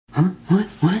Huh?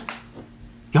 What?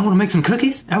 Y'all wanna make some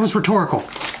cookies? That was rhetorical.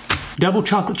 Double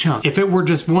chocolate chunk. If it were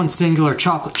just one singular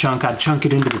chocolate chunk, I'd chunk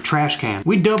it into the trash can.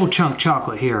 We double chunk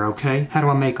chocolate here, okay? How do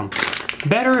I make them?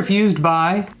 Better if used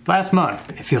by last month.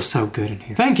 It feels so good in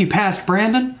here. Thank you, past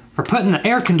Brandon, for putting the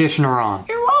air conditioner on.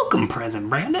 You're welcome, present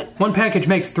Brandon. One package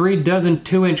makes 3 dozen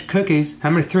 2-inch cookies. How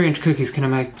many 3-inch cookies can I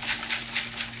make?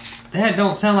 That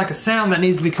don't sound like a sound that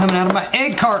needs to be coming out of my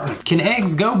egg carton. Can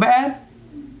eggs go bad?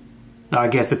 I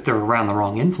guess if they're around the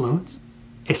wrong influence.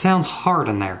 It sounds hard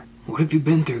in there. What have you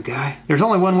been through, guy? There's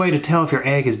only one way to tell if your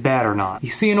egg is bad or not. You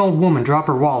see an old woman drop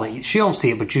her wallet. She don't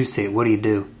see it, but you see it. What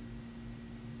do?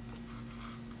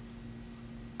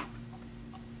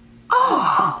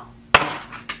 Oh!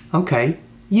 Okay.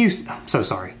 I'm so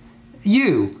sorry.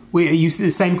 You see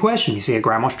the same question. You see a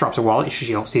grandma, she drops her wallet.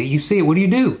 She don't see it. You see it. What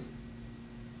do?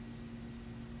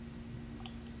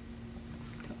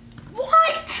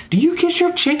 Do you kiss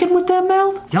your chicken with that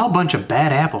mouth? Y'all a bunch of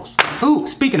bad apples. Ooh,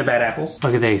 speaking of bad apples,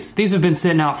 look at these. These have been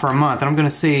sitting out for a month, and I'm gonna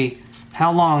see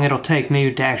how long it'll take me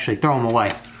to actually throw them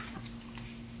away.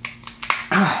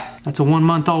 That's a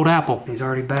 1-month-old apple. He's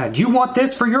already bad. Do you want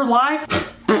this for your life?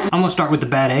 I'm gonna start with the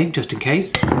bad egg, just in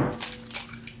case.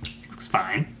 Looks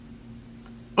fine.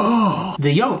 Oh,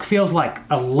 the yolk feels like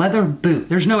a leather boot.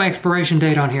 There's no expiration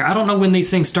date on here. I don't know when these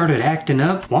things started acting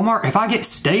up. Walmart, if I get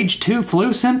stage 2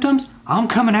 flu symptoms, I'm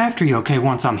coming after you, okay,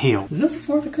 once I'm healed. Is this a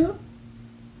 1/4 cup?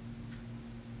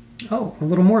 Oh, a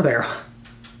little more there.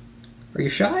 Are you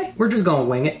shy? We're just gonna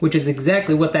wing it, which is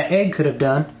exactly what that egg could have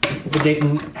done if it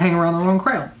didn't hang around the wrong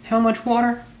crowd. How much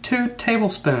water? 2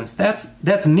 tablespoons.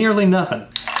 That's nearly nothing.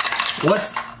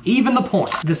 What's even the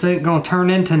point? This ain't gonna turn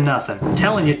into nothing. I'm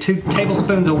telling you, 2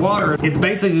 tablespoons of water, it's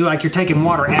basically like you're taking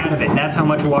water out of it. That's how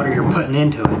much water you're putting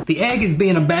into it. The egg is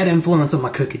being a bad influence on my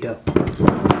cookie dough.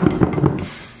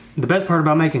 The best part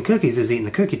about making cookies is eating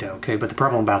the cookie dough, okay? But the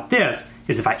problem about this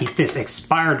is if I eat this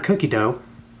expired cookie dough,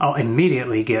 I'll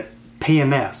immediately get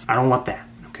PMS. I don't want that,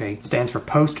 okay? Stands for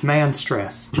post-man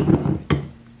stress.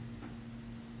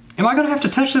 Am I gonna have to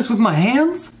touch this with my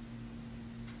hands?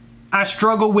 I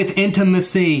struggle with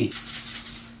intimacy.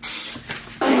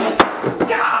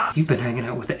 You've been hanging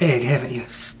out with the egg, haven't you?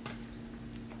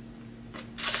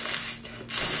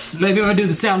 Maybe if I do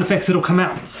the sound effects, it'll come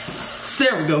out.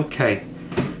 There we go. Okay,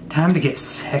 time to get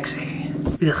sexy.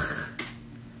 Ugh.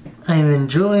 I'm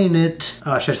enjoying it.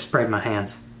 Oh, I should have sprayed my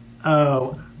hands.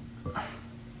 Oh.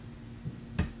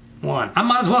 1. I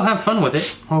might as well have fun with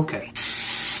it. Okay.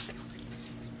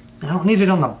 I don't need it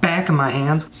on the back of my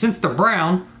hands. Since they're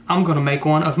brown, I'm gonna make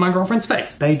one of my girlfriend's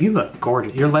face. Babe, you look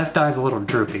gorgeous. Your left eye's a little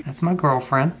droopy. That's my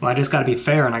girlfriend. Well, I just gotta be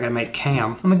fair and I gotta make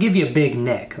Cam. I'm gonna give you a big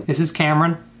neck. This is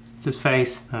Cameron. This is his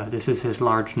face. This is his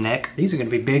large neck. These are gonna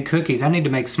be big cookies. I need to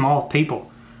make small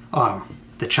people.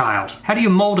 The child. How do you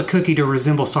mold a cookie to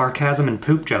resemble sarcasm and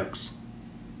poop jokes?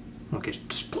 Okay,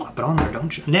 just plop it on there,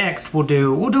 don't you? Next, we'll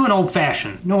do an old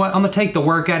fashioned. You know what? I'm gonna take the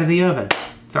work out of the oven.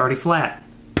 It's already flat.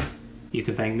 You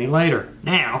can thank me later.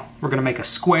 Now, we're gonna make a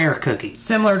square cookie.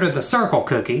 Similar to the circle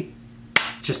cookie,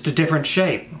 just a different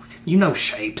shape. You know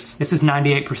shapes. This is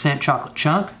 98% chocolate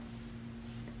chunk.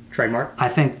 Trademark. I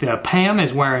think the Pam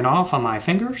is wearing off on my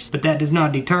fingers, but that does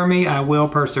not deter me. I will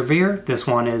persevere. This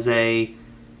one is a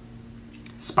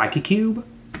spiky cube.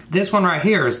 This one right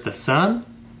here is the sun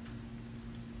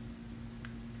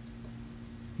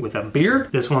with a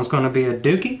beard. This one's gonna be a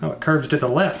dookie. Oh, it curves to the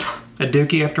left. A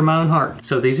dookie after my own heart.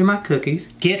 So these are my cookies.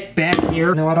 Get back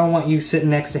here. No, I don't want you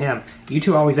sitting next to him. You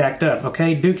two always act up,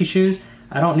 okay? Dookie shoes,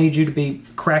 I don't need you to be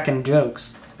cracking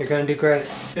jokes. You're gonna do great.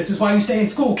 This is why you stay in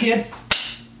school, kids.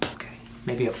 Okay,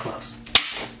 maybe up close.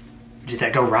 Did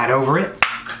that go right over it?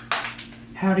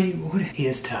 How do you, he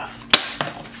is tough.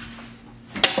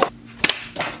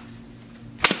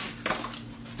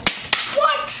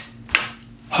 What?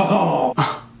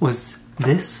 Oh, was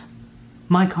this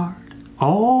my card?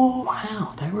 Oh,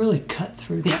 wow, that really cut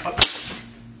through the...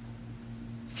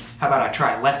 How about I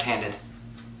try left-handed?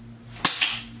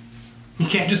 You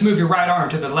can't just move your right arm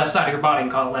to the left side of your body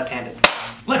and call it left-handed.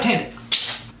 Left-handed!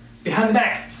 Behind the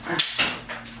back!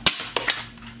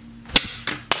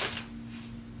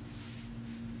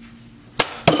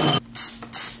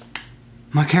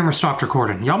 My camera stopped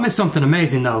recording. Y'all missed something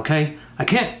amazing though, okay? I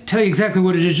can't tell you exactly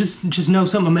what it is, just know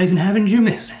something amazing. Haven't you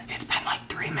missed it? It's been like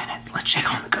 3 minutes. Let's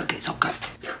check on the cookies, okay?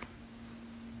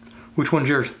 Which one's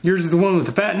yours? Yours is the one with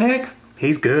the fat neck?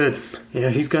 He's good. Yeah,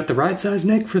 he's got the right size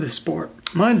neck for this sport.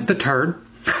 Mine's the turd.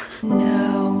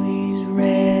 Now he's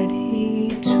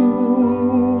ready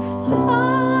to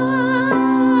fly.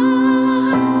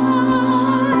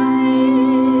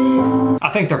 I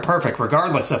think think they're perfect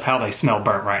regardless of how they smell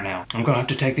burnt right now. I'm gonna have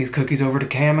to take these cookies over to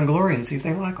Cam and Gloria and see if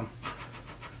they like them.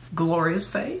 Gloria's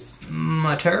face?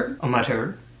 My turd? Oh, my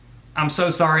turd. I'm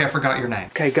so sorry I forgot your name.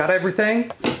 Okay, got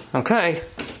everything? Okay,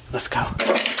 let's go.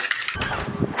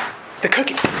 The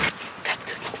cookies.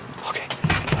 Okay.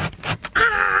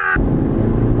 Ah!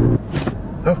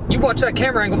 Oh, you watch that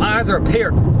camera angle, my eyes are up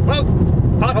here. Oh,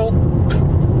 pothole.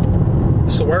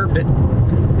 Swerved it.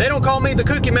 They don't call me the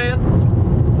Cookie Man.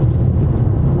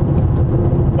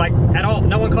 Like, at all.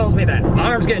 No one calls me that. My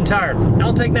arm's getting tired. I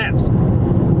don't take naps.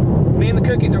 Me and the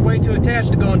cookies are way too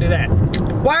attached to go and do that.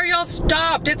 Why are y'all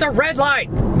stopped? It's a red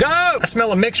light. Go! I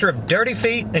smell a mixture of dirty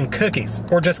feet and cookies.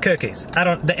 Or just cookies.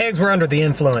 The eggs were under the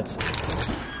influence.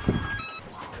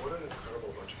 What an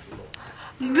incredible bunch of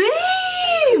people.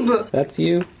 Babe! That's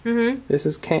you? Mm-hmm. This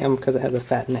is Cam because it has a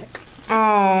fat neck.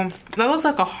 Oh, that looks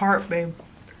like a heart, babe.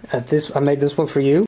 I made this one for you.